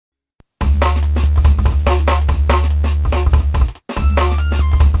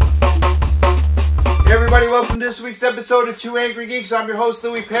this week's episode of Two Angry Geeks. I'm your host,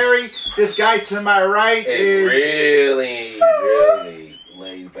 Louis Perry. This guy to my right is... really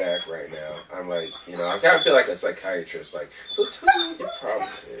laid back right now. I'm like, I kind of feel like a psychiatrist. Like, so tell me what your problem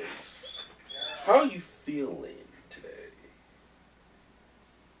is. How are you feeling today?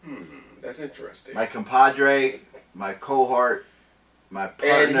 That's interesting. My compadre, my cohort, my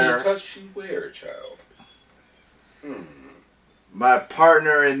partner... And he touched you where, child? My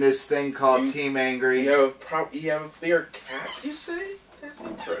partner in this thing called Team Angry. You have a fair cat, you say? That's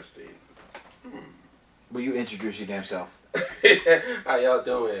interesting. Will you introduce your damn self? How y'all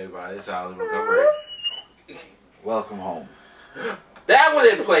doing, everybody? It's Ollie Montgomery. Welcome home. That one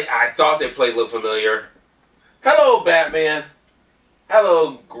didn't play. I thought that play looked familiar. Hello, Batman.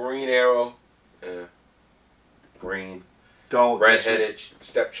 Hello, Green Arrow. Green. Redheaded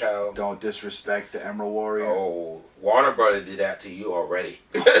stepchild. Don't disrespect the Emerald Warrior. Oh, Warner Brothers did that to you already.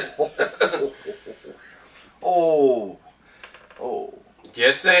 Oh.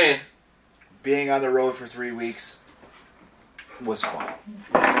 Just saying. Being on the road for 3 weeks was fun.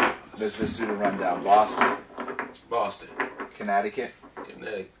 Let's just do the rundown. Boston. Connecticut.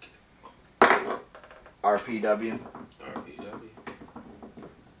 RPW.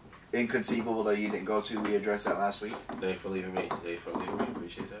 Inconceivable that you didn't go to. We addressed that last week. Thanks for leaving me.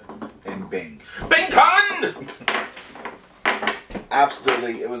 Appreciate that. And Bing. BingCon!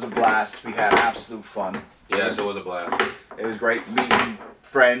 Absolutely. It was a blast. We had absolute fun. Yes, it was a blast. It was great meeting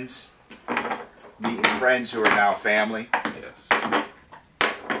friends. Meeting friends who are now family. Yes. That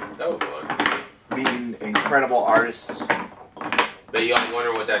was fun. Meeting incredible artists. But y'all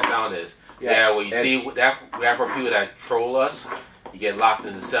wonder what that sound is. Yeah, well, you see, that we have for people that troll us, you get locked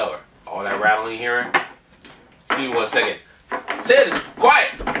in the cellar. All that rattling hearing. Excuse me 1 second. Sit!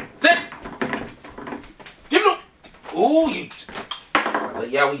 Quiet! Sit! Give it a... Ooh, you...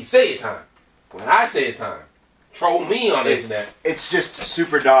 Yeah, when you say it's time. When I say it's time. Troll me on the internet. It's just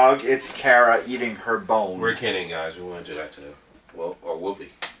Super Dog. It's Kara eating her bone. We're kidding, guys. We want to do that to them. Well, or Whoopi.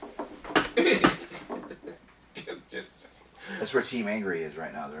 Just... That's where Team Angry is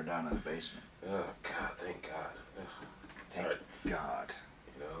right now. They're down in the basement. Oh, God. Thank God. Thank God.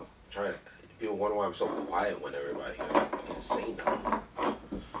 People wonder why I'm so quiet when everybody here. I can't say nothing.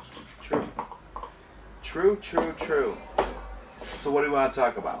 True. So what do we want to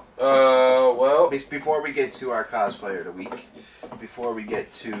talk about? Well... Before we get to our cosplayer of the week, before we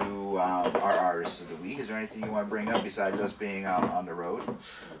get to our artist of the week, is there anything you want to bring up besides us being on the road?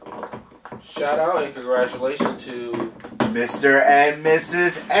 Shout out and congratulations to... Mr. and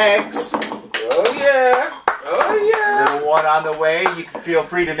Mrs. X. Oh, yeah. Little one on the way. You can feel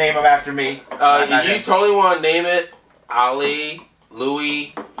free to name him after me. If you totally want to name it Ali,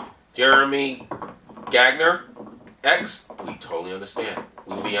 Louis, Jeremy, Gagner, X, we totally understand.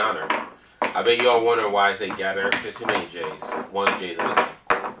 We'll be honored. I bet you all wonder why I say Gagner. There are too many J's. One J's in the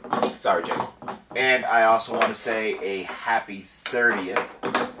name. Sorry, Jay. And I also want to say a happy 30th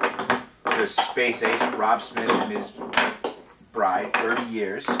to Space Ace, Rob Smith, and his bride. 30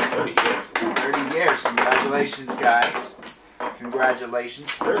 years. 30 years. 30 years. Congratulations, guys.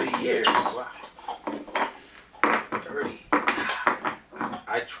 Congratulations. 30 years. Wow. 30.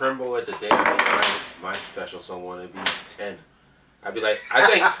 I tremble at the day I make my special someone. It'd be 10. I'd be like, I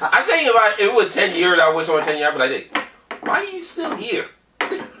think if it was 10 years, I wish someone 10 years, I'd be like, why are you still here?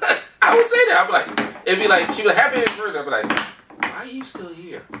 I would say that. I'd be like, it'd be like, she was happy in person. I'd be like, why are you still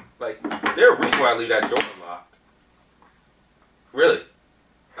here? Like, there's a reason why I leave that door locked. Really?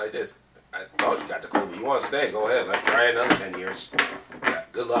 Like this. I thought you got the clue, but you want to stay, go ahead. Like, try another 10 years. Yeah,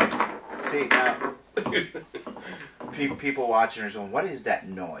 good luck. See, now, people watching are going, what is that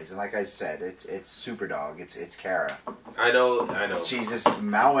noise? And like I said, it's Super Dog. It's Kara. I know. She's just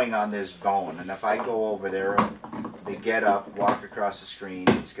mowing on this bone, and if I go over there, they get up, walk across the screen,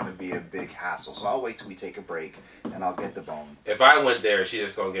 it's going to be a big hassle. So I'll wait till we take a break, and I'll get the bone. If I went there, she's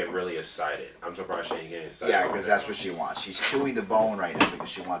just going to get really excited. I'm surprised she ain't getting excited. Yeah, because that's what she wants. She's chewing the bone right now because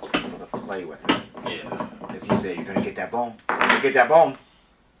she wants people to play with it. Yeah. If you say, you're going to get that bone, you're going to get that bone.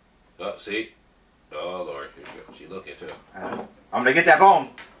 Oh, see? Oh, Lord. Here she goes. She's looking, too. I'm going to get that bone.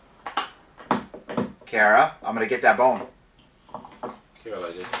 Kara, I'm going to get that bone. Kara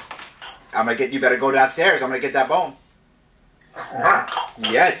like this. I'm going to get, you better go downstairs. I'm going to get that bone.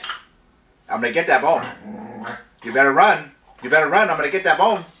 Yes. I'm going to get that bone. You better run. I'm going to get that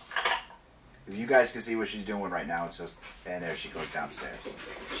bone. If you guys can see what she's doing right now, it's just, and there she goes downstairs.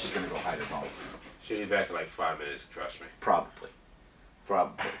 She's going to go hide her bone. She'll be back in like 5 minutes, trust me. Probably.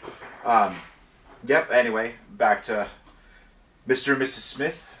 Yep, anyway, back to Mr. and Mrs.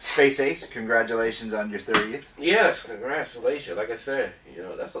 Smith, Space Ace. Congratulations on your 30th. Yes, congratulations. Like I said,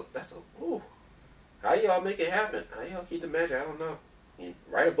 that's a ooh. How y'all make it happen? How y'all keep the magic? I don't know.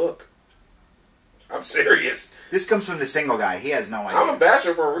 Write a book. I'm serious. This comes from the single guy. He has no idea. I'm a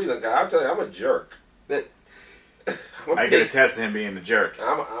bachelor for a reason, guy. I'm telling you, I'm a jerk. I can attest to him being a jerk.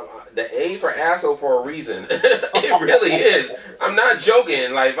 I'm the A for asshole for a reason. It really is. I'm not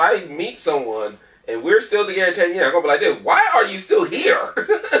joking. Like, if I meet someone and we're still together 10 years, I'm going to be like, dude, why are you still here?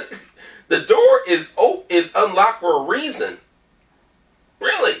 The door is unlocked for a reason.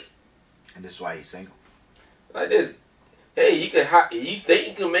 Really. And this is why he's single. Like this. Hey, you think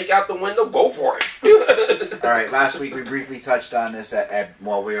you can make out the window? Go for it. All right, last week we briefly touched on this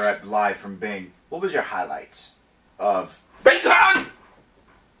while we were at live from Bing. What was your highlights of Bacon?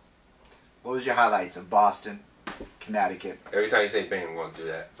 What was your highlights of Boston, Connecticut? Every time you say Bing, I'm going to do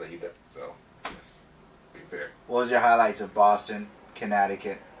that. So yes. Be fair. What was your highlights of Boston,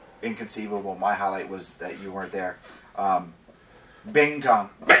 Connecticut? Inconceivable. My highlight was that you weren't there. Bing Kong.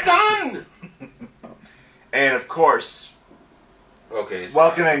 Bacon! And of course, okay.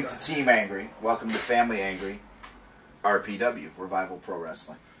 welcoming to Team Angry. Welcome to Family Angry. RPW, Revival Pro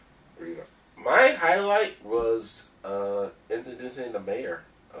Wrestling. There you go. My highlight was introducing the mayor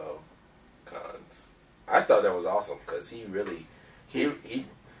of Cons. I thought that was awesome because he really he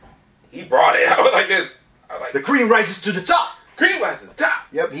brought it. I was like this. I was like, the cream rises to the top. Cream rises to the top.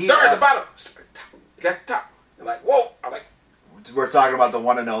 Yep. Start at the bottom. Start at the top. You got the top. You're like, whoa. I'm like, we're talking about the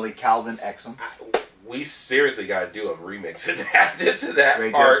one and only Calvin Exum. We seriously got to do a remix of that. To that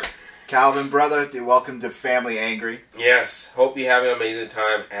Great part. Job. Calvin, brother, welcome to Family Angry. Yes. Hope you have an amazing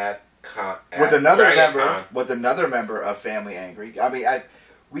time at with another Dragon member Con. with another member of Family Angry. I mean,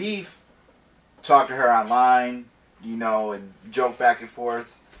 we've talked to her online, you know, and joked back and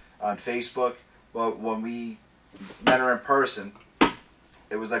forth on Facebook. But when we met her in person,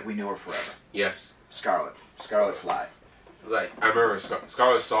 it was like we knew her forever. Yes. Scarlett Fly. Like, I remember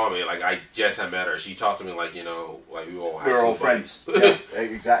Scarlett saw me, like, I just had met her. She talked to me like, you know, like we were all old friends. Yeah,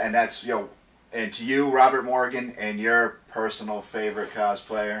 exactly. And that's, you know, and to you, Robert Morgan, and your personal favorite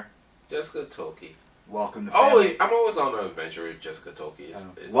cosplayer, Jessica Tolkien. Welcome to Family. I'm always on an adventure with Jessica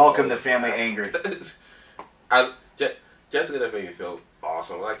Tolkien. Welcome to Family Angry. Jessica that made me feel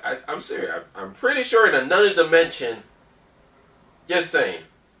awesome. Like, I'm serious. I'm pretty sure in another dimension, just saying.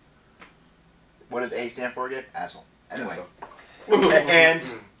 What does A stand for again? Asshole. Anyway. Asshole. And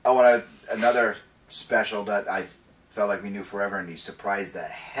I want another special that I felt like we knew forever, and you surprised the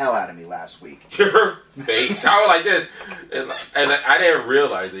hell out of me last week. Your face. I was like this. And I didn't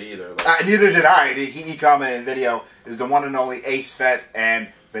realize it either. Like, neither did I. He commented in video, is the one and only Ace Fett and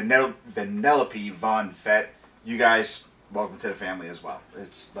Vanellope Von Fett. You guys, welcome to the family as well.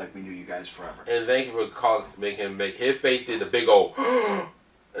 It's like we knew you guys forever. And thank you for making him make his face did the big old.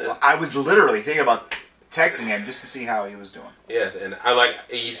 Well, I was literally thinking about texting him just to see how he was doing. Yes, and I like,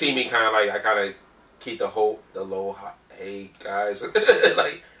 you see me kind of like, I kind of keep the low, hey guys,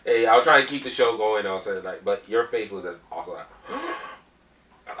 like, hey, I'll try to keep the show going. I'll say like, but your face was as awesome.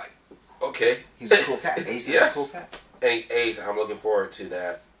 I'm like, okay, he's a cool cat. Ace is a cool cat. And Ace, I'm looking forward to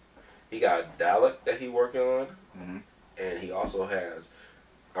that. He got a Dalek that he's working on, and he also has,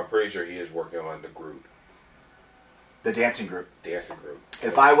 I'm pretty sure he is working on the group. The dancing group. Dancing group.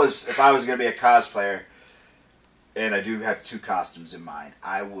 If I was going to be a cosplayer, and I do have 2 costumes in mind,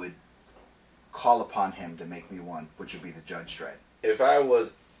 I would call upon him to make me one, which would be the Judge Dredd. If I was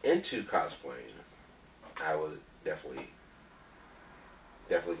into cosplaying, I would definitely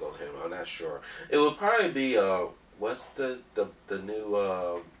go to him. I'm not sure. It would probably be what's the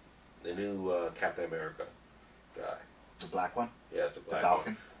new Captain America guy? The black one? Yeah, it's the black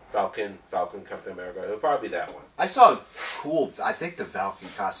Falcon. One. Falcon Captain America. It would probably be that one. I saw I think the Falcon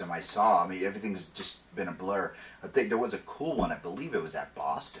costume I mean, everything's just been a blur. I think there was a cool one. I believe it was at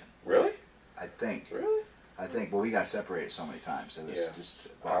Boston. Really? I think. Really? I think. Well, we got separated so many times. It was just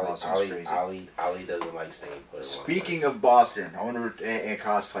Boston was crazy. Ali doesn't like staying put. Speaking of Boston, and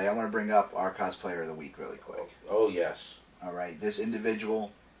cosplay, I want to bring up our cosplayer of the week really quick. Oh yes. All right, this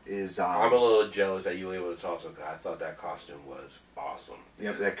individual is. I'm a little jealous that you were able to talk to him. I thought that costume was awesome.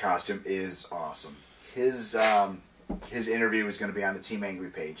 Yep, that costume is awesome. His interview is going to be on the Team Angry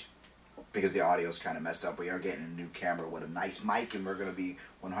page because the audio's kind of messed up. We are getting a new camera with a nice mic, and we're going to be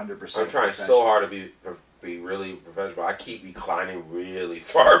 100%. I'm trying so hard to be really professional. I keep reclining really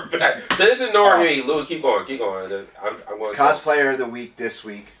far back. So this is normal. Hey, Lou, keep going. I'm going. Cosplayer of the week this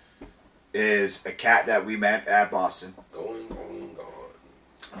week is a cat that we met at Boston. Going.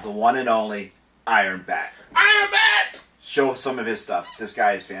 The one and only Iron Bat. Iron Bat! Show some of his stuff. This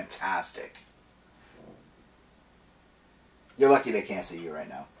guy is fantastic. You're lucky they can't see you right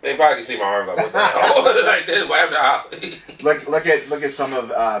now. They probably can see my arms. Like, what the hell? Like this, what happened to look at some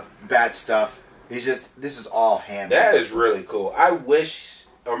of Bat's stuff. He's just, this is all handmade. That is really cool. I wish,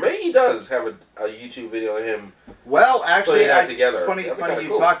 or maybe he does have a YouTube video of him. Well, actually, together. Funny you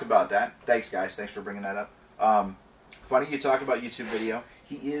cool. talked about that. Thanks, guys. Thanks for bringing that up. Funny you talk about YouTube video.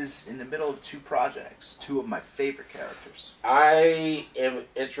 He is in the middle of 2 projects. 2 of my favorite characters. I am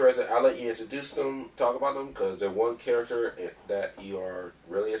interested. I'll let you introduce them, talk about them, because they're one character that you are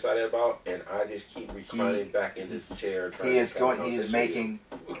really excited about, and I just keep reclining back in this chair. He is making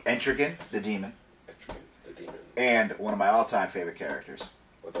AngryGeeks, the demon. AngryGeeks, the demon. And one of my all-time favorite characters.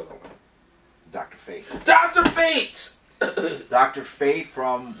 What's that one? Dr. Fate. Dr. Fate! Dr. Fate,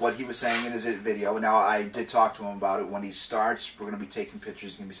 from what he was saying in his video. Now, I did talk to him about it. When he starts, we're going to be taking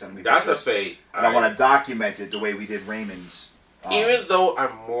pictures. He's going to be sending me pictures. Dr. Fate. And I want to document it the way we did Raymond's. Even though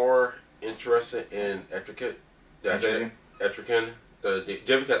I'm more interested in AngryGeeks, just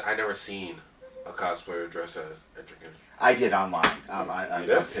because I never seen a cosplayer dressed as AngryGeeks. I did online.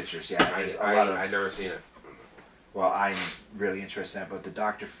 I pictures, yeah. I never seen it. Well, I'm really interested in it, but the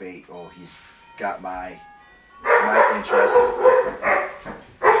Dr. Fate, he's got my interest.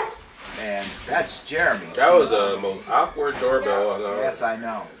 And that's Jeremy. That was the most awkward doorbell. Yes, I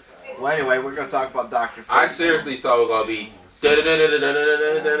know. Well, anyway, we're going to talk about Dr. Fate. I seriously thought it was going to be...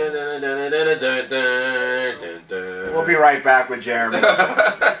 We'll be right back with Jeremy.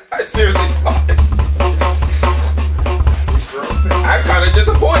 I seriously thought it. I'm kind of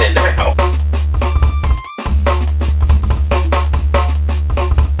disappointed now.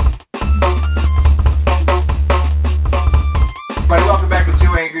 Welcome back to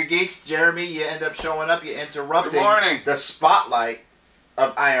 2 Angry Geeks. Jeremy, you end up showing up. You interrupting the spotlight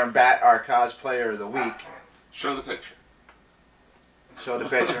of Iron Bat, our cosplayer of the week. Show the picture. Show the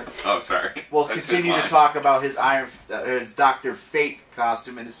picture. Oh, sorry. We'll continue to talk about his his Dr. Fate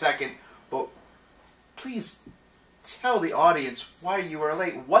costume in a second, but please tell the audience why you were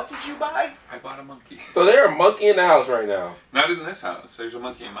late. What did you buy? I bought a monkey. So there's a monkey in the house right now. Not in this house. There's a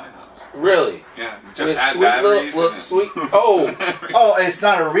monkey in my house. Really? Yeah. Just add sweet batteries. Look, sweet. Oh. Oh, it's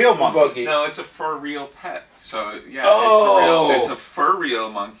not a real monkey. No, it's a fur real pet. So yeah, it's a fur real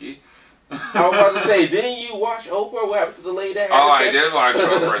monkey. I was about to say, didn't you watch Oprah? What happened to the lady? Oh, I did watch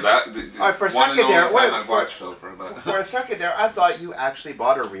Oprah. All right, for a second there, I watched Oprah. But for a second there, I thought you actually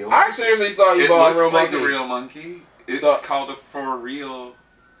bought a real monkey. I seriously thought you bought a real monkey. It looks like a real monkey. It's called a for real,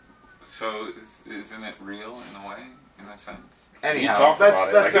 so isn't it real in a way, in a sense? Anyhow,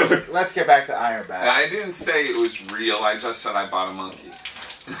 let's get back to Iron Bat. I didn't say it was real. I just said I bought a monkey.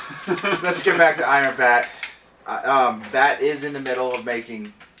 Let's get back to Iron Bat. Bat is in the middle of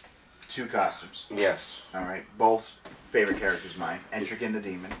making 2 costumes. Yes. All right, both favorite characters mine: AngryGeeks the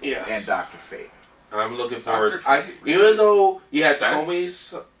Demon and Dr. Fate. I'm looking forward. Even though you had told me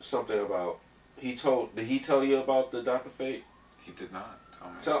something about. Did he tell you about the Dr. Fate? He did not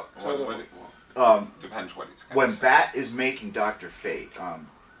tell me. Depends what he's going to say. When Bat is making Dr. Fate,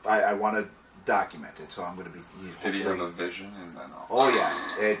 I want to document it, so I'm going to be... Did he have a vision? And then oh, yeah.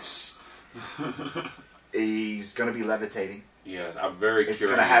 It's... He's going to be levitating. Yes, I'm very curious. It's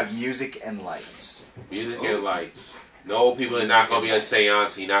going to have music and lights. Music and lights. No, people are not going to be a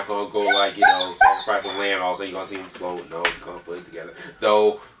seance. You're not going to go like, sacrifice a lamb. All of a sudden you're going to see him float. No, you're going to put it together.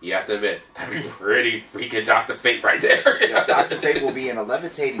 Though, you have to admit, that'd be pretty freaking Dr. Fate right there. Yeah, Dr. Fate will be in a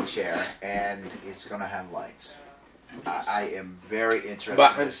levitating chair, and it's going to have lights. I am very interested.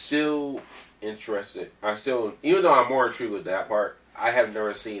 But I'm still interested. Even though I'm more intrigued with that part, I have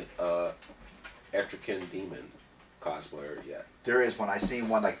never seen a AngryGeeks demon cosplayer yet. There is one. I seen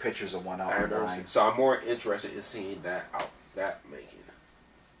one, like pictures of one out online. So I'm more interested in seeing that making.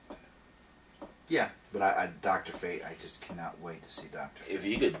 Yeah, but Dr. Fate, I just cannot wait to see Dr. Fate. If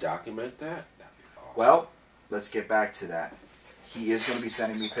you could document that, that'd be awesome. Well, let's get back to that. He is going to be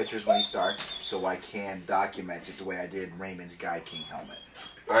sending me pictures when he starts, so I can document it the way I did Raymond's Guy King helmet.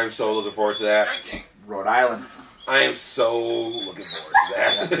 I'm so looking forward to that. Rhode Island. I am so looking forward to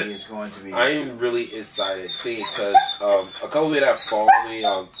that. Yeah, he is going to be. I am really excited to see because a couple of you that follow me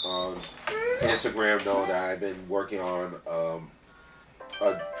on Instagram know that I've been working on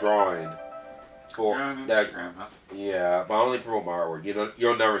a drawing for that. Instagram, huh? Yeah, but I only promote my artwork.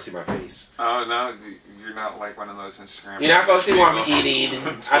 You'll never see my face. Oh no, you're not like one of those Instagram. You're not gonna see what I'm eating.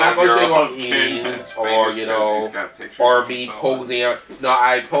 I'm not gonna see what I'm eating, or me posing out. No,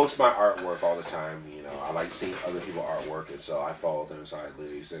 I post my artwork all the time. I like seeing other people's artwork, and so I follow them. So I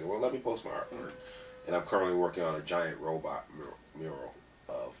literally say, "Well, let me post my artwork." And I'm currently working on a giant robot mural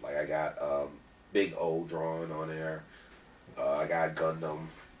of I got Big O drawing on there. I got Gundam,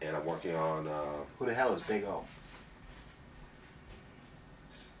 and I'm working on. Who the hell is Big O?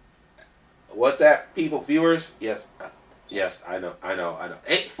 What's that, people, viewers? Yes. Yes, I know.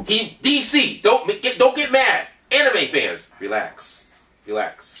 Hey, he DC. Don't get mad. Anime fans, relax.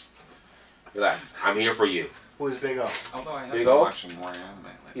 I'm here for you. Who's Big O? Although I have Big been O? watching more anime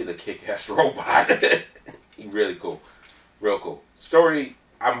lately. He's a kick-ass robot. He's really cool. Real cool. Story,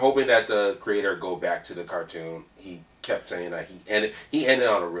 I'm hoping that the creator go back to the cartoon. He kept saying that he ended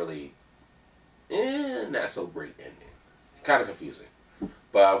on a really not so great ending. Kind of confusing.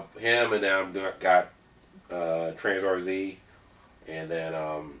 But him and them got Tranzor Z and then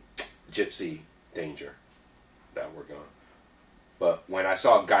Gypsy Danger that we're going. But when I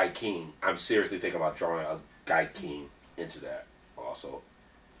saw Guy King, I'm seriously thinking about drawing a Guy King into that also,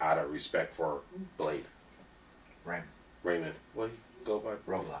 out of respect for Blade. Raymond. What do you go by?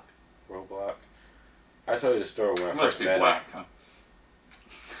 Roblox. I tell you the story when I Must first be met black, him.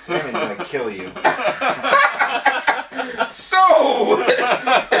 huh? Raymond's gonna kill you. So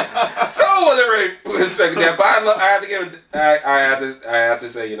wasn't really expecting that, but I had to give him. I have to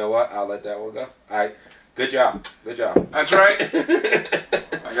say, you know what? I'll let that one go. Good job. That's right.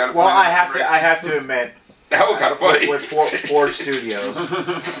 I gotta Well, I have to admit, That was kind of funny. with Ford Studios,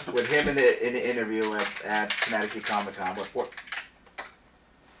 with him in the interview at Connecticut Comic Con, with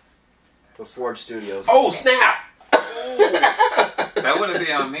Ford Studios. Oh snap! That wouldn't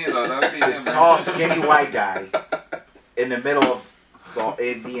be on me though. That would be This him. tall, skinny white guy in the middle of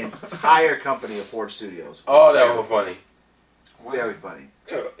the entire company of Ford Studios. Oh, that was funny. Very funny.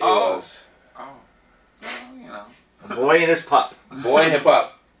 It Oh. was. Oh, well, you know. A boy and his pup. Boy Hip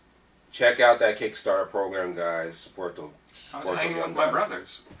Hop. Check out that Kickstarter program, guys. Support the. I was hanging with my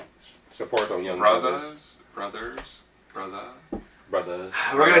brothers. Support those young Brothers.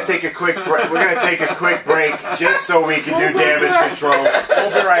 We're gonna take a quick break. We're gonna take a quick break just so we can do damage control. We'll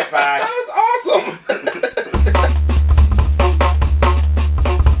be right back. That was awesome.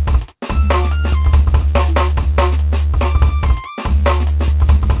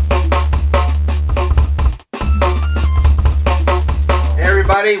 Hey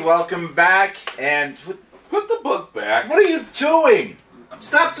everybody, welcome back. And Put the book back. what are you doing?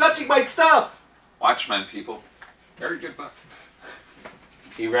 Stop touching my stuff. Watchmen, people. Very good book.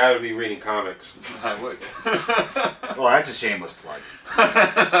 He'd rather be reading comics. I would. Oh, that's a shameless plug.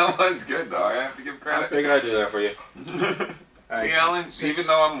 That was good though. I have to give I credit. figured I'd do that for you. All right, See, Alan, since- even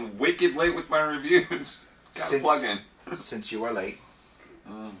though I'm wicked late with my reviews, gotta Since- plug in. Since you are late,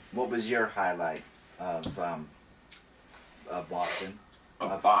 what was your highlight of Boston,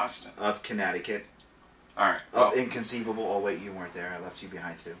 Of Boston. of Connecticut, Alright. of Well, Inconceivable? Oh wait, you weren't there. I left you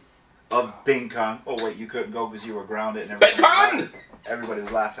behind too. Of Bing Kong. Oh wait, you couldn't go because you were grounded and Bacon! everybody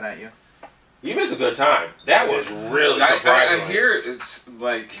was laughing at you. You missed a good time. That was really I surprising. hear it's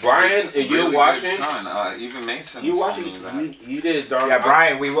like Brian, it's are you really watching? good fun. Even Mason. You told watching? me that. You did, darn. Yeah,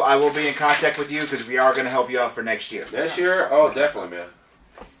 Brian, I will be in contact with you because we are going to help you out for next year. Next year? Oh, definitely, man.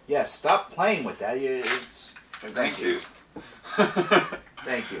 Yes, stop playing with that. Thank you.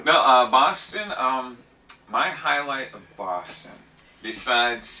 Thank you. No, Boston. My highlight of Boston,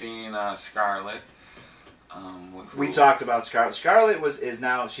 besides seeing Scarlett, We talked about Scarlett. Scarlett is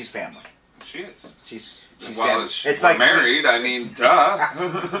now she's family. She is. She's Well, family. it's like married. I mean, duh.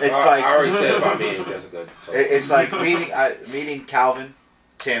 It's I like already said about me and Jessica. So. it's like meeting Calvin,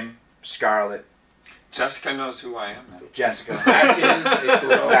 Tim, Scarlett, Jessica knows who I am now. Jessica, Matches.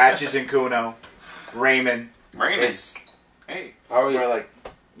 Matches and Kuno, Raymond. Raymond. It's Hey. we're like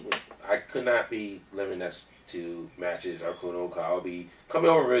I could not be limited to Matches or Kuno. I'll be coming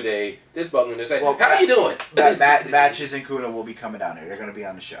over every day, this bugging this. Like, Well, how you doing? Matches and Kuno will be coming down here. They're going to be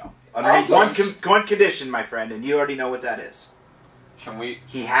on the show. Awesome. One condition, my friend, and you already know what that is. Can we?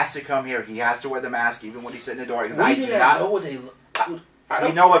 He has to come here. He has to wear the mask even when he's sitting in the door. Because We I did do not know not. what they look.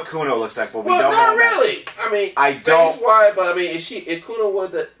 We know what Kuno looks like, but we Well, don't not know. really. I mean, I don't- face wise, but I mean, if Kuno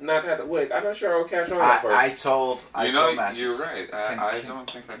would not have the wig, I'm not sure I'll catch on at first. I told Matches. You're right. I Can- don't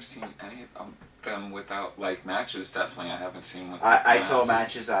think I've seen any of them without like Matches. Definitely, I haven't seen with. I told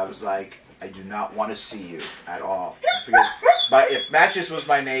Matches, I was like, I do not want to see you at all. Because if Matches was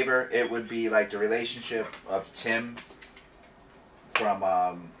my neighbor, it would be like the relationship of Tim from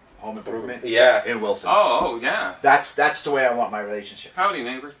Home Improvement Yeah. and Wilson. Oh yeah. That's the way I want my relationship. Howdy,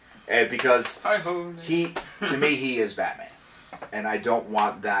 neighbor. And because Hi ho. to me, he is Batman. And I don't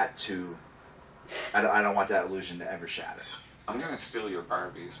want that to, I don't want that illusion to ever shatter. I'm gonna steal your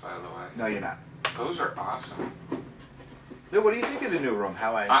Barbies, by the way. No, you're not. Those are awesome. Dude, what do you think of the new room?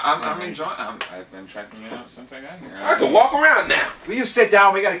 I'm enjoying. I've been checking it out since I got here. I can walk around now. Will you sit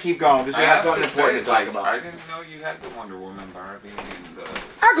down? We got to keep going because we I have have something to important say, to talk like, about. I didn't know you had the Wonder Woman Barbie and the.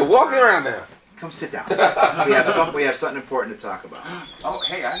 I can walk around now. Come sit down. We have something important to talk about. Oh,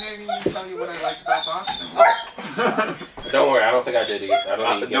 hey, I didn't even tell you what I liked about Boston. Don't worry, I don't think I did it. I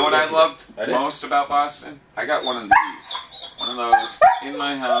don't You know what I loved most about Boston? I got one of these. One of those in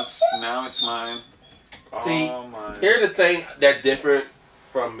my house. Now it's mine. See, oh my. here's the thing that different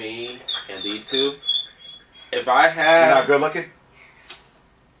from me and these two. If I had... You're not good looking?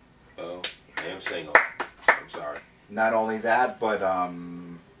 Oh, I am single. I'm sorry. Not only that, but I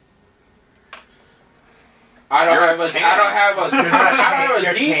don't have a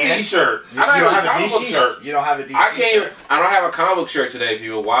DC shirt. I don't have a comic book shirt. You don't have a DC shirt? I don't have a comic book shirt today,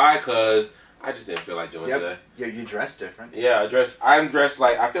 people. Why? Because I just didn't feel like doing it today. Yeah, you dress different. Yeah, I'm dressed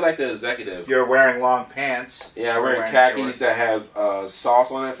like, I feel like the executive. You're wearing long pants. Yeah, I'm wearing khakis shorts that have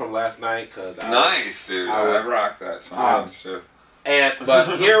sauce on it from last night. Nice, dude. I rock that sometimes too.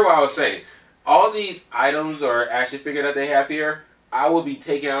 But here what I was saying. All these items or action figure that they have here, I will be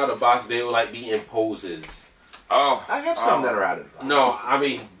taking out of the box. They will like be in poses. Oh, I have some that are out of the box. No, I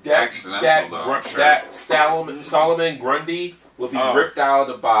mean that Solomon Grundy will be ripped out of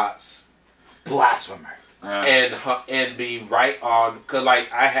the box. Blasphemer. Yeah. And be right on, cause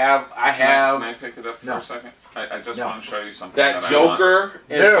like I have. Can I pick it up for a second? I just want to show you something. That Joker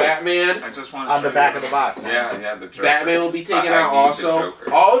and Batman. I just want to on the back of the box. Yeah, the Joker. Batman will be taken out also.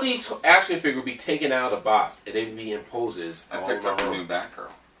 All these action figures will be taken out of the box, and they will be in poses. I picked up a new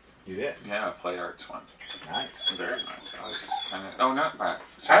Batgirl. You did? Yeah, a Play Arts one. Nice. Very nice. I was not Bat.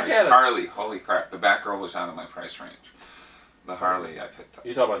 Sorry, Harley. Holy crap, the Batgirl was out of my price range. The Harley I picked up.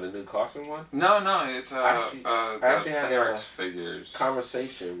 You talking about the new costume one? No, it's I actually had Play Arts figures.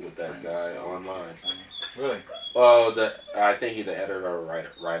 Conversation with that guy online. Really? Well, I think he's the editor or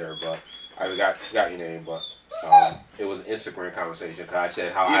writer, but I forgot your name, but it was an Instagram conversation because I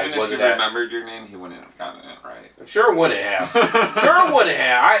said how Even if he remembered your name, he wouldn't have gotten it right. Sure wouldn't have.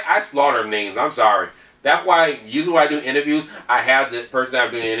 I slaughter names. I'm sorry. That's why usually when I do interviews, I have the person that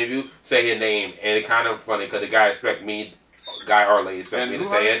I'm doing the interview say his name, and it's kind of funny because the guy expect me. Guy or lady expect me to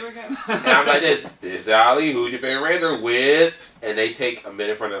say it. And I'm like, this is Ali, who's your favorite raider with? And they take a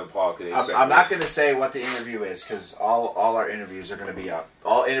minute for them to pause. I'm not going to say what the interview is because all our interviews are going to be up.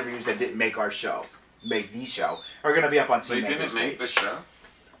 All interviews that didn't make the show, are going to be up on Team They didn't make the show?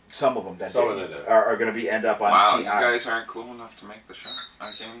 Some of them that are going to be end up on Team. Wow, you guys aren't cool enough to make the show.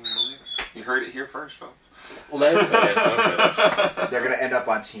 I can't even believe it. You heard it here first, folks. Well, let him finish. They're going to end up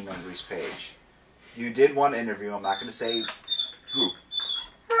on Team Angry's page. You did one interview. I'm not going to say who.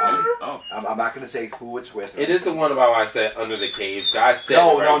 I'm not going to say who it's with. It is the one about I said under the cave. Guys said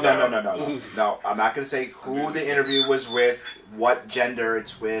no. No, I'm not going to say who the interview was with, what gender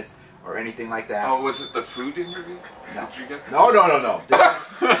it's with, or anything like that. Oh, was it the food interview? No. Did you get the No. This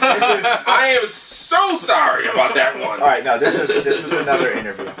is. I am so sorry about that one. All right, no, this was another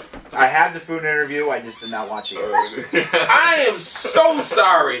interview. I had the food interview. I just did not watch it. I am so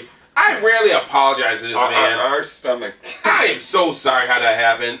sorry. I rarely apologize to this man. Our stomach. I am so sorry how that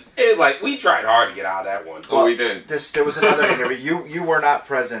happened. We tried hard to get out of that one. Well, we did. There was another interview. You were not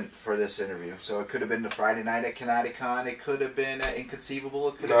present for this interview, so it could have been the Friday night at Connecticut. It could have been at Inconceivable.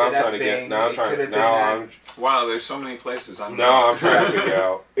 It could have been at Bing. Wow, there's so many places. I'm trying to figure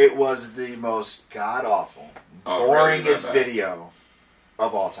out. It was the most god awful, boringest video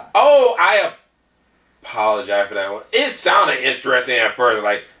of all time. Oh, I apologize for that one. It sounded interesting at first,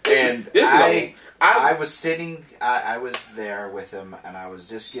 I was sitting. I was there with him, and I was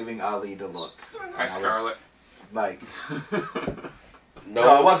just giving Ali the look. Hi, Scarlett.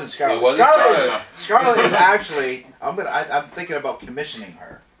 No, it wasn't Scarlett. Scarlett is actually. I'm thinking about commissioning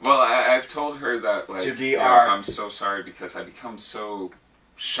her. Well, I've told her that to be I'm so sorry because I become so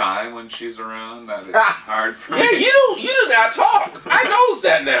shy when she's around that it's hard for me. Yeah, you do not talk. I knows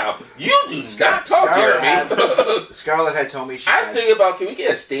that now. You do not talk, Jeremy. Scarlett had told me I think about, can we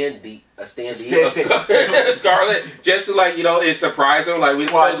get a standee Scarlett, just to it's surprising.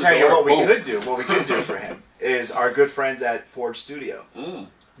 I'll tell you what we could do. What we could do for him is our good friends at Forge Studio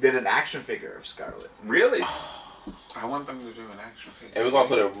did an action figure of Scarlett. Really? I want them to do an action figure. And we're going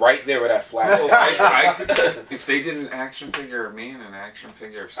to put it right there with that flash. If they did an action figure of me and an action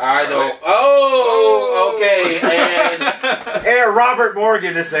figure of Scarlett. I know. Oh, okay. Hey, Robert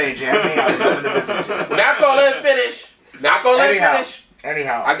Morgan is saying, Jeremy, I'm coming to visit you. Not going to let it finish. Not going to let it finish.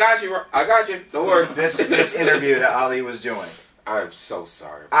 Anyhow. I got you. Don't worry. This interview that Ali was doing. I'm so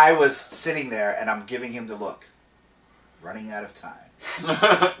sorry. I was sitting there and I'm giving him the look. Running out of time.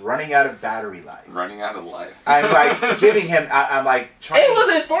 Running out of battery life. Running out of life. I'm giving him. I'm trying. It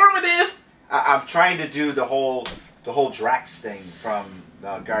was informative. I'm trying to do the whole Drax thing from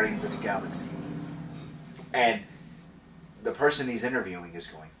Guardians of the Galaxy, and the person he's interviewing is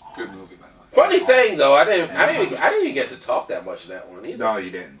going. Good movie, by the way. Funny thing though, I didn't even get to talk that much in that one either. No, you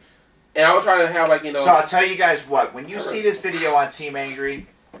didn't. And I was trying to have like, you know. So I'll tell you guys what. When you see this video on Team Angry,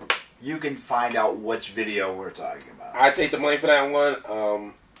 you can find out which video we're talking about. I take the blame for that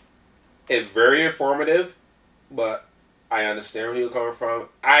one. It's very informative, but I understand where he was coming from.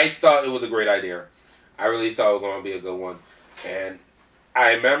 I thought it was a great idea. I really thought it was going to be a good one. And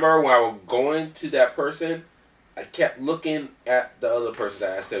I remember when I was going to that person, I kept looking at the other person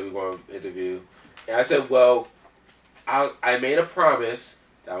that I said we were going to interview. And I said, well, I made a promise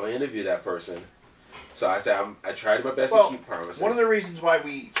that I would interview that person. So I said, I tried my best to keep promises. One of the reasons why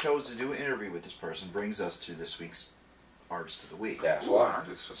we chose to do an interview with this person brings us to this week's Artist of the Week. That's why.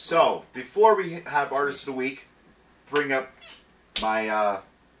 So, before we have Artist of the Week, bring up my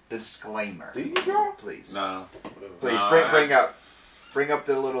the disclaimer. Do you, girl? Please. No. Please, No, bring up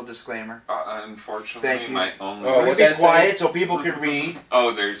the little disclaimer. Unfortunately, Thank you. my only... Will you be quiet so people can read?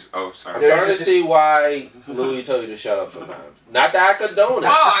 Oh, sorry. I'm starting to see why Louis told you to shut up sometimes. Not that I condone it.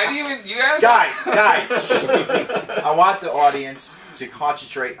 Well, I didn't even... You guys... Guys! I want the audience to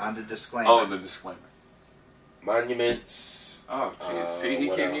concentrate on the disclaimer. Oh, the disclaimer. Monuments. Oh, jeez. See, he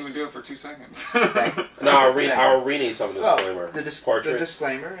can't even do it for 2 seconds. No, I'll read some of the disclaimer. The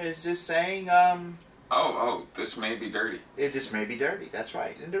disclaimer is just saying, this may be dirty. This may be dirty, that's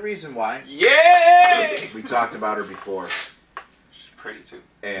right. And the reason why... Yay! We talked about her before. She's pretty, too.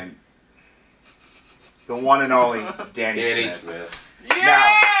 And the one and only Danny Smith. Yay!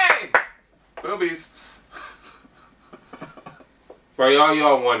 Now, boobies. For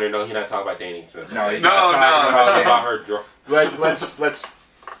y'all wondering, no, he's not talking about Danny Smith. No, he's not talking about her. Let's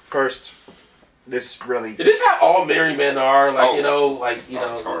first. This really. Is this how all married men are? Like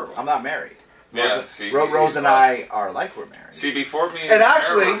It's horrible. I'm not married. Yeah, Rose and I are like we're married. See, before me and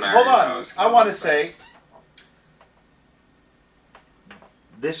actually, Sarah were married, hold on. I want to say,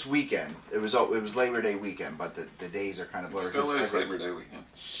 this weekend it was Labor Day weekend, but the days are kind of blurred. It still is Labor Day weekend.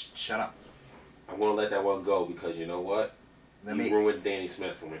 Shut up. I'm gonna let that one go because you know what? You ruined Danny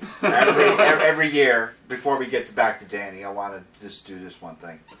Smith for me. Every year, before we get back to Danny, I want to just do this one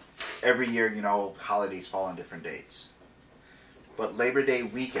thing. Every year, holidays fall on different dates. But Labor Day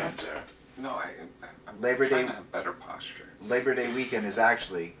weekend... No, I'm Labor trying Day, to have better posture. Labor Day weekend is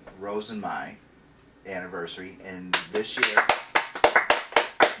actually Rose and my anniversary. And this year,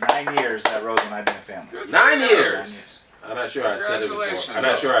 9 years that Rose and I have been a family. Good 9 years! 9 years. I'm not sure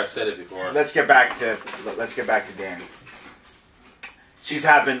I said it before. Let's get back to Danny. She's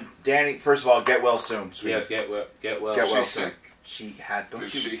having Danny. First of all, get well soon, sweetie. Yes, get well. She's sick. She had. Did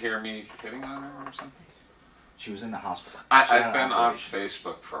she hear me hitting on her or something? She was in the hospital. I've been off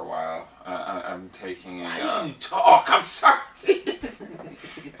Facebook for a while. I'm taking a. Why do you talk? I'm sorry.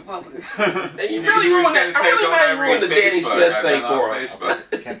 Well, you really ruined the Danny Smith thing for us.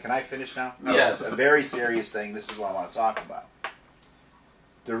 Can I finish now? No. Yes. This is a very serious thing. This is what I want to talk about.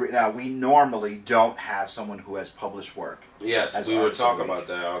 Now, we normally don't have someone who has published work. Yes, we were talking about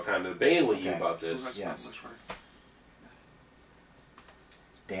that. I was kind of debating with you about this. Yes.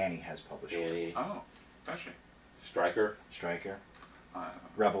 Danny has published work. Oh, does she? Striker.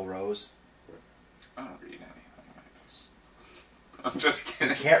 Rebel Rose. I don't read anything. I'm just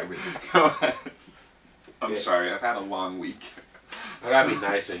kidding. You can't read. Go ahead. I'm sorry. I've had a long week. I gotta be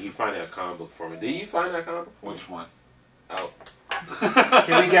nicer. You find that comic book for me. Did you find that comic book? Which one? Out.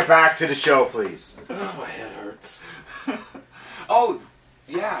 Can we get back to the show, please? Oh, my head hurts. Oh,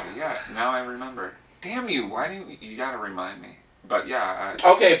 yeah. Now I remember. Damn you! Why didn't you gotta remind me? But yeah.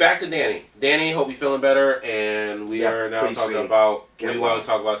 Okay, back to Danny. Danny, hope you're feeling better, and we are now talking about. We want to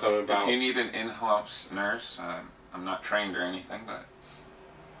talk about something about. If you need an in-house nurse, I'm not trained or anything, but.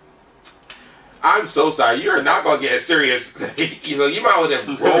 I'm so sorry. You're not gonna get serious. You might want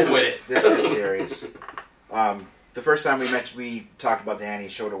to roll with it. This is serious. The first time we talked about Danny,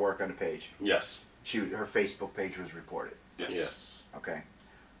 showed her work on the page. Yes. Her Facebook page was reported. Yes. Okay.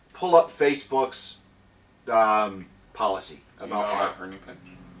 Pull up Facebook's policy about her new page.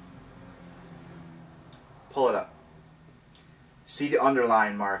 Pull it up. See the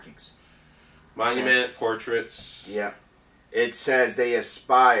underlying markings. Monument, portraits. Yeah. It says they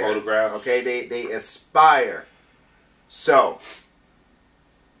aspire. Photographs. Okay, they aspire. So,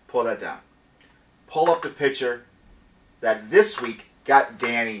 pull that down. Pull up the picture that this week got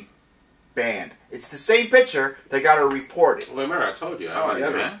Danny banned. It's the same picture that got her reported. Well, remember, I told you. Yeah.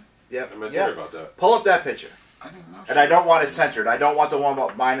 I'm not sure about that. Pull up that picture. I didn't know. And I don't want it censored. I don't want the one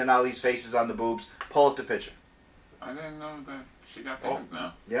with mine and Ali's faces on the boobs. Pull up the picture. I didn't know that she got banned.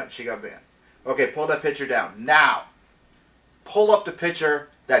 No. Yep, she got banned. Okay, pull that picture down. Now, pull up the picture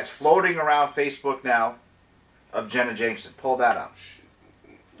that's floating around Facebook now of Jenna Jameson. Pull that up.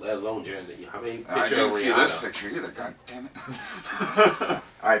 Let alone Jenna. How many pictures I didn't see this picture either. God damn it.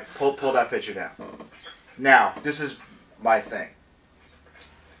 All right, Pull that picture down. Now, this is my thing.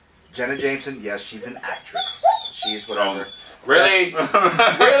 Jenna Jameson, yes, she's an actress. She's whatever. Really?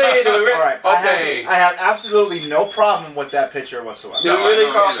 Really? Do we really? All right. Okay. I have absolutely no problem with that picture whatsoever. Do we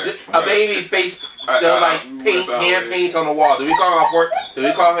really call a baby face like hand paints on the wall? Do we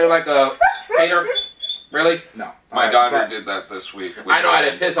call him like a painter? Really? No. My daughter did that this week. I know I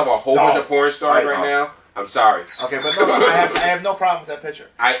did piss off a whole bunch of porn stars right now. I'm sorry. Okay, but no, I have no problem with that picture.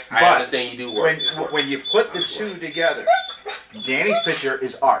 I understand you do work. When you put the two together, Danny's picture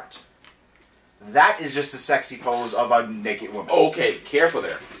is art. That is just a sexy pose of a naked woman. Okay, careful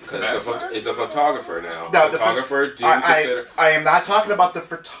there. Because it's a photographer now. No, I am not talking about the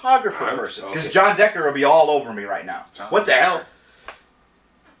photographer person. Because John Decker will be all over me right now. What the hell?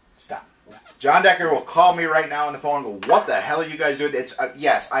 Stop. John Decker will call me right now on the phone and go, what the hell are you guys doing? It's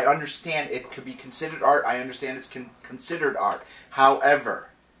yes, I understand it could be considered art. I understand it's considered art. However,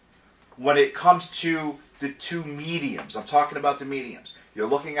 when it comes to the two mediums, I'm talking about the mediums. You're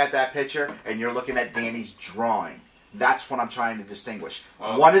looking at that picture and you're looking at Danny's drawing. That's what I'm trying to distinguish.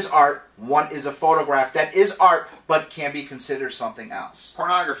 One is art, one is a photograph that is art, but can be considered something else.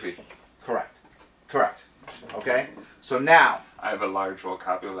 Pornography. Correct. Correct. Okay? So now, I have a large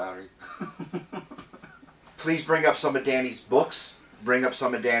vocabulary. please bring up some of Danny's books. Bring up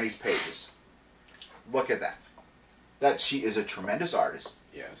some of Danny's pages. Look at that. That she is a tremendous artist.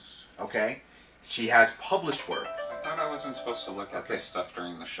 Yes. Okay? She has published work. I thought I wasn't supposed to look at this stuff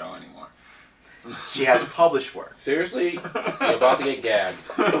during the show anymore. She has published work. Seriously? You're about to get gagged.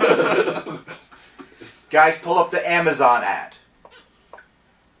 Guys, pull up the Amazon ad.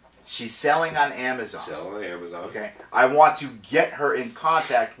 She's selling on Amazon. Selling on Amazon. Okay. I want to get her in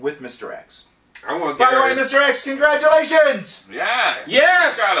contact with Mr. X. I want to get By the way, Mr. X, congratulations! Yeah.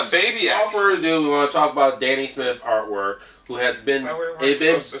 Yes! Got a baby X. Without further ado, we want to talk about Danny Smith artwork, who has been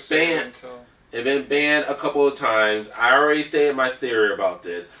been banned a couple of times. I already stated my theory about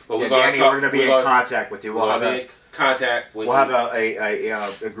this, but we're going to be in contact with you. We'll have a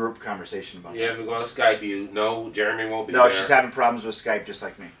group conversation about that. Yeah, we're going to Skype you. No, Jeremy won't be there. No, she's having problems with Skype just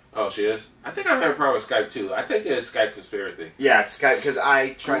like me. Oh, she is? I think I'm having a problem with Skype too. I think it's Skype conspiracy. Yeah, it's Skype because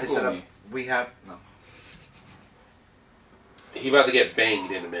I tried to set up. We have no. He about to get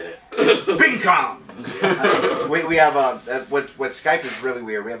banged in a minute. Bing Kong. We have what Skype is really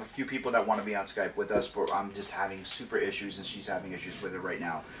weird. We have a few people that want to be on Skype with us, but I'm just having super issues, and she's having issues with it right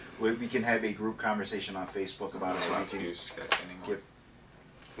now. We can have a group conversation on Facebook about it. I don't use Skype anymore.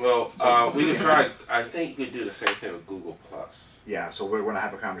 Well, we can try. I think you could do the same thing with Google Plus. Yeah, so we're going to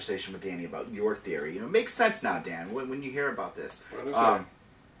have a conversation with Danny about your theory. You know, it makes sense now, Dan, when you hear about this.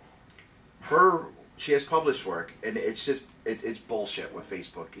 She has published work, and it's just it's bullshit with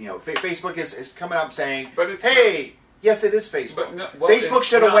Facebook. You know, Facebook is coming up saying, "Hey, yes, it is Facebook." Facebook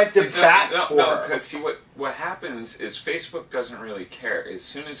should have went to bat for her. Because see, what happens is Facebook doesn't really care. As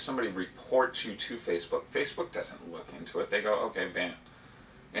soon as somebody reports you to Facebook, Facebook doesn't look into it. They go, "Okay, ban."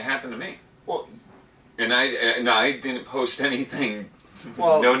 It happened to me. Well, and I didn't post anything.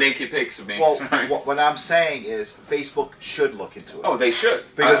 Well, no naked pics of me. Well, what I'm saying is Facebook should look into it. Oh, they should.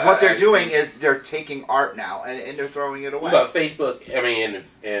 Because what they're doing is they're taking art now and they're throwing it away. But Facebook, I mean,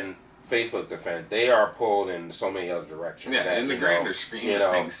 in Facebook defense, they are pulled in so many other directions. Yeah, that, in the grander scheme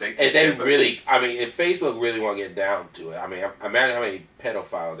of things. And they really, I mean, if Facebook really want to get down to it, I mean, imagine how many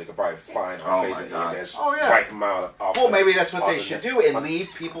pedophiles they could probably find on Facebook and just wipe them out. Well, maybe that's what they should do and leave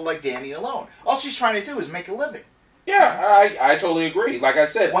people like Danny alone. All she's trying to do is make a living. Yeah, I totally agree. Like I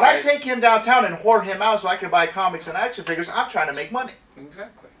said, when I take him downtown and whore him out so I can buy comics and action figures, I'm trying to make money.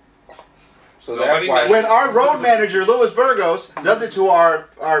 Exactly. So that's why when our road manager Louis Burgos does it to our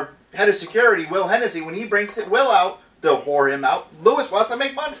head of security Will Hennessy, when he brings Will out to whore him out, Louis wants to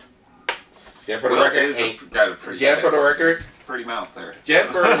make money. Jeff, for the record, pretty mouth there. Jeff,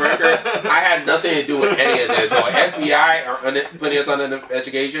 for the record, I had nothing to do with any of this. So FBI are putting us under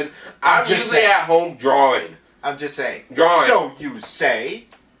investigation. I'm usually at home drawing. I'm just saying. Drawing. So you say.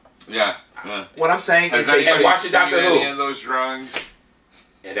 Yeah. What I'm saying is they watching Dr. Who. Any of those drawings?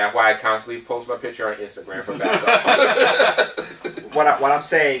 And that's why I constantly post my picture on Instagram for backup. What I'm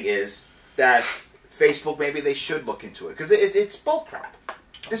saying is that Facebook, maybe they should look into it. Because it's bullcrap.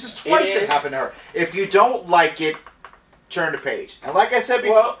 This is twice it happened to her. If you don't like it, turn the page. And like I said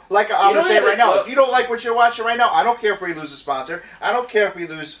before, I'm going to say it right now, if you don't like what you're watching right now, I don't care if we lose a sponsor. I don't care if we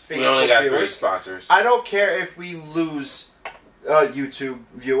lose Facebook viewers. We only got 3 sponsors. I don't care if we lose YouTube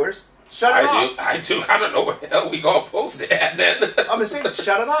viewers. Shut it off. I do. I don't know where the hell we going to post it at then. I'm just saying,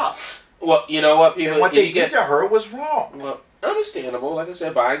 shut it off. Well, you know what, people... And what they did to her was wrong. Well, understandable, like I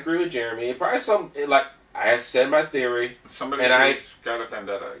said, but I agree with Jeremy. Probably some, like, I have said my theory. Somebody and I got a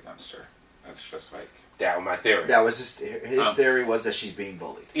vendetta against her. That's just like that was my theory. That was his theory was that she's being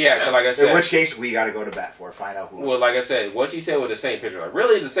bullied. Yeah, like I said. In which case, we got to go to bat for her, find out who. Well, like I said, what she said with the same picture, like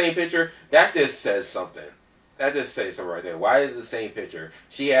really the same picture, that just says something. That just says something right there. Why is it the same picture?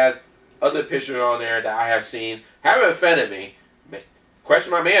 She has other pictures on there that I have seen. Haven't offended me.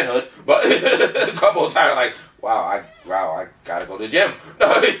 Question my manhood, but a couple of times, like, wow, I gotta go to the gym.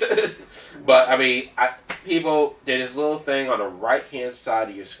 But I mean, people, there's this little thing on the right hand side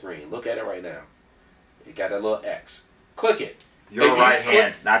of your screen. Look at it right now. It got a little X. Click it. Your right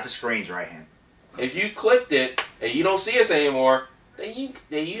hand, not the screen's right hand. If you clicked it and you don't see us anymore, then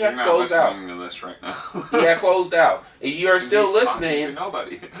you have closed out. You're not listening to this right now. You have closed out. And you are still listening.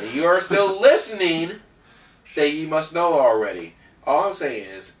 Nobody. And you are still listening. Then you must know already. All I'm saying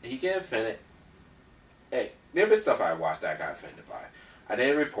is, he get offended. Hey, there been stuff I watched that I got offended by. I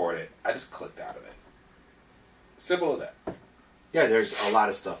didn't report it. I just clicked out of it. Simple as that. Yeah, there's a lot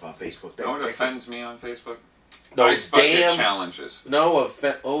of stuff on Facebook. You know what offends me on Facebook? Those damn challenges. No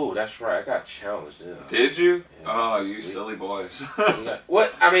offense. Oh, that's right. I got challenged. Yeah. Did you? Yeah, oh, you silly boys.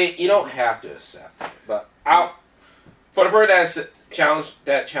 What? I mean, you don't have to accept it, but for the person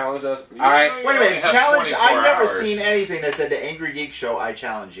that challenged us. Wait a minute, challenge? I've never seen anything that said the Angry Geek Show. I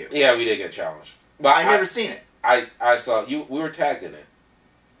challenge you. Yeah, we did get challenged, but I never seen it. I saw you. We were tagged in it.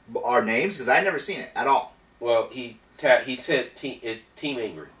 Our names, because I never seen it at all. Well, he said it's Team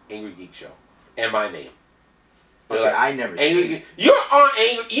Angry Geek Show, and my name. Okay, like, I never seen it. You're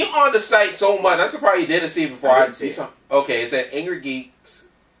on the site so much. I'm surprised you didn't see it before. I didn't see it. Okay, it said Angry Geeks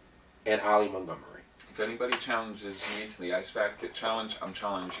and Ollie Montgomery. If anybody challenges me to the Ice Bucket Challenge, I'm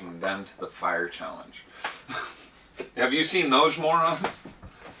challenging them to the Fire Challenge. Have you seen those morons?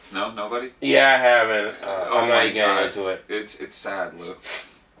 No, nobody? Yeah, I haven't. I'm not my getting God. into it. It's sad, Lou.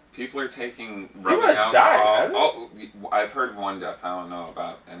 People are taking rubbing alcohol. died, I've heard of one death. I don't know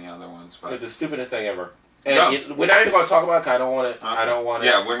about any other ones. But it's the stupidest thing ever. And we're not even going to talk about it. I don't want to. Okay. I don't want to.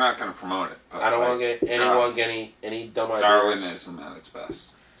 Yeah, we're not going to promote it. I don't want to get anyone getting any dumb ideas. Darwinism at its best.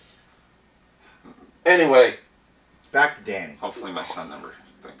 Anyway, back to Danny. Hopefully, my son never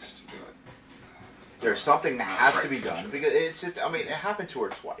thinks to do it. There's something that has to be done because it's just, I mean, it happened to her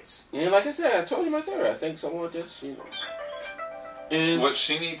twice. Yeah, like I said, I told you my theory. I think someone just, what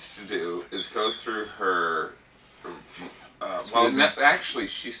she needs to do is go through her. Actually,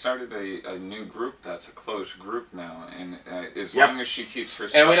 she started a new group that's a closed group now, and as long as she keeps her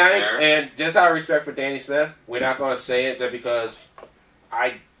stuff there. And just out of respect for Danny Smith, we're not going to say it that because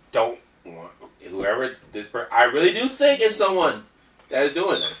I don't want whoever this person. I really do think it's someone that is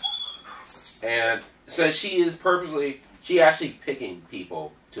doing this, and says she is she actually picking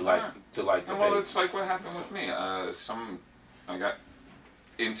people to like the well, it's like what happened with me. I got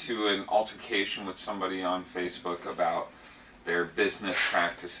into an altercation with somebody on Facebook about their business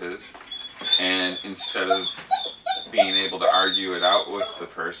practices, and instead of being able to argue it out with the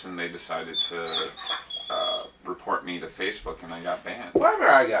person, they decided to report me to Facebook, and I got banned. Whatever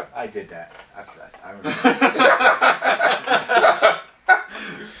I did that. I remember.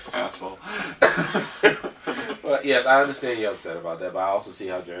 Asshole. Well, yes, I understand you're upset about that, but I also see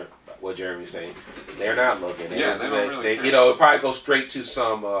what Jeremy's saying. They're not looking. They don't really care. It'll probably go straight to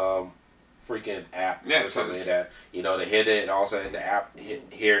some freaking app or something like that. They hit it, and all of a sudden the app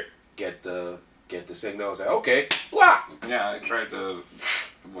get the signal. Say, okay, block. Yeah, I tried to,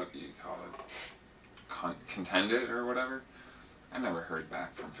 what do you call it? Contend it or whatever. I never heard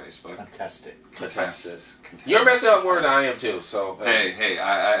back from Facebook. Contested. You're messing up more than I am too. So hey,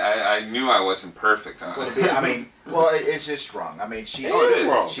 I knew I wasn't perfect on it. I mean, it's just wrong. I mean, she's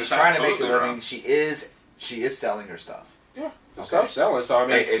trying to make a living. Wrong. She is selling her stuff. Yeah, the stuff's selling. So I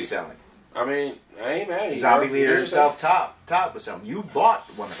mean, it's selling. I mean, I ain't mad at you. Zombie Leader himself, Todd was selling. You bought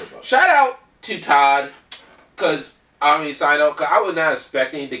one of her books. Shout out to Todd, because sign up. Cause I was not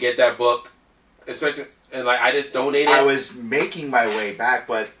expecting to get that book. And I just donated. I was making my way back,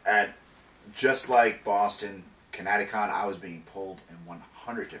 but just like Boston, Connecticut, I was being pulled in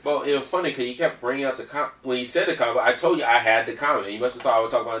 100 different Well, it was funny because you kept bringing up the comic. When you said the comic, I told you I had the comic. And you must have thought I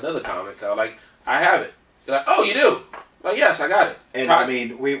would talk about another comic. I have it. You're like, oh, you do? Like, yes, I got it.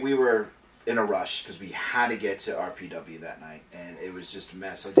 And we were in a rush because we had to get to RPW that night, and it was just a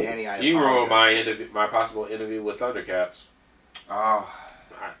mess. So Danny, you ruined my possible interview with Thundercats. Oh.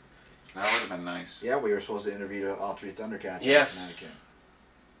 That would have been nice. Yeah, we were supposed to interview all 3 Thundercats. Yes.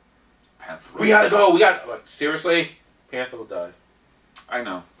 Panther. We gotta go. Seriously, Panther will die. I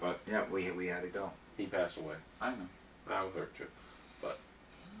know, but yeah, we had to go. He passed away. I know. I was hurt too, but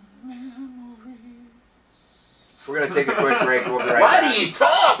we're gonna take a quick break. We'll be right back. Why do you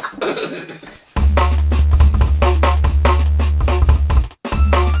talk?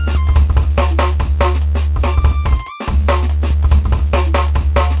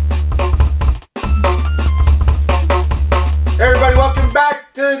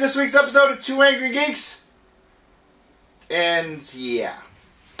 episode of Two Angry Geeks. And yeah.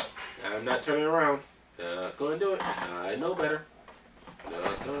 I'm not turning around. Not gonna do it. I know better.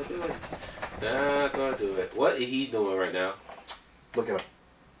 Not gonna do it. Not gonna do it. What is he doing right now? Look at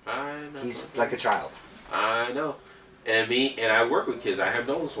him. He's like a child. I know. And I work with kids. I have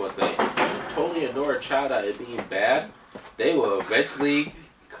noticed one thing. If you totally ignore a child out of being bad, they will eventually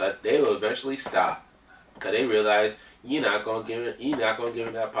stop. Because they realize you're not gonna give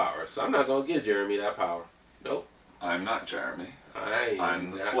him that power. So I'm not gonna give Jeremy that power. Nope. I'm not Jeremy.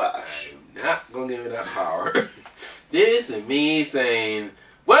 I'm the Flash. I'm not gonna give him that power. This is me saying,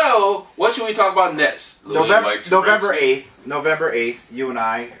 well, what should we talk about next? November 8th, you and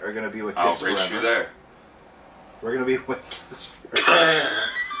I are going to be with Kiss I'll race Forever. you there. We're going to be with Kiss Forever.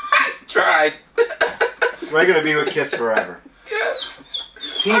 Tried. We're going to be with Kiss Forever. Yeah.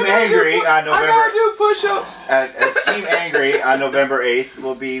 Team Angry on November... I gotta do push-ups. Team Angry on November 8th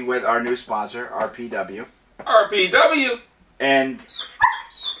will be with our new sponsor, RPW. RPW. And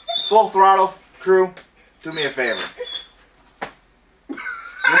Full Throttle crew, do me a favor.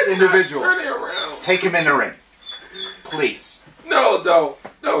 This individual, Turn it around. take him in the ring. Please. No, don't,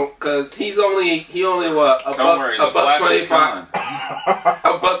 cause he only what a Don't worry, the buck Flash is 25,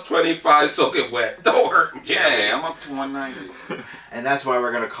 gone. $1.25 soaking wet. Don't hurt me. Yay, I'm up to 190. And that's why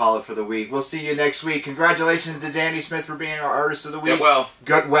we're going to call it for the week. We'll see you next week. Congratulations to Danny Smith for being our Artist of the Week. Get well.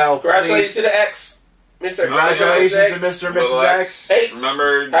 Get well. Congratulations Please. to the X, Mr. Congratulations to X. Mr. and Mrs. X.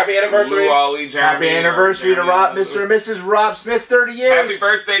 Remember, Happy anniversary. Lou, Ollie, Jeremy, Happy anniversary to Jeremy, Mr. and Mrs. Rob Smith, 30 years. Happy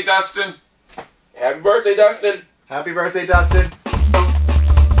birthday, Dustin. Happy birthday, Dustin. Happy birthday, Dustin.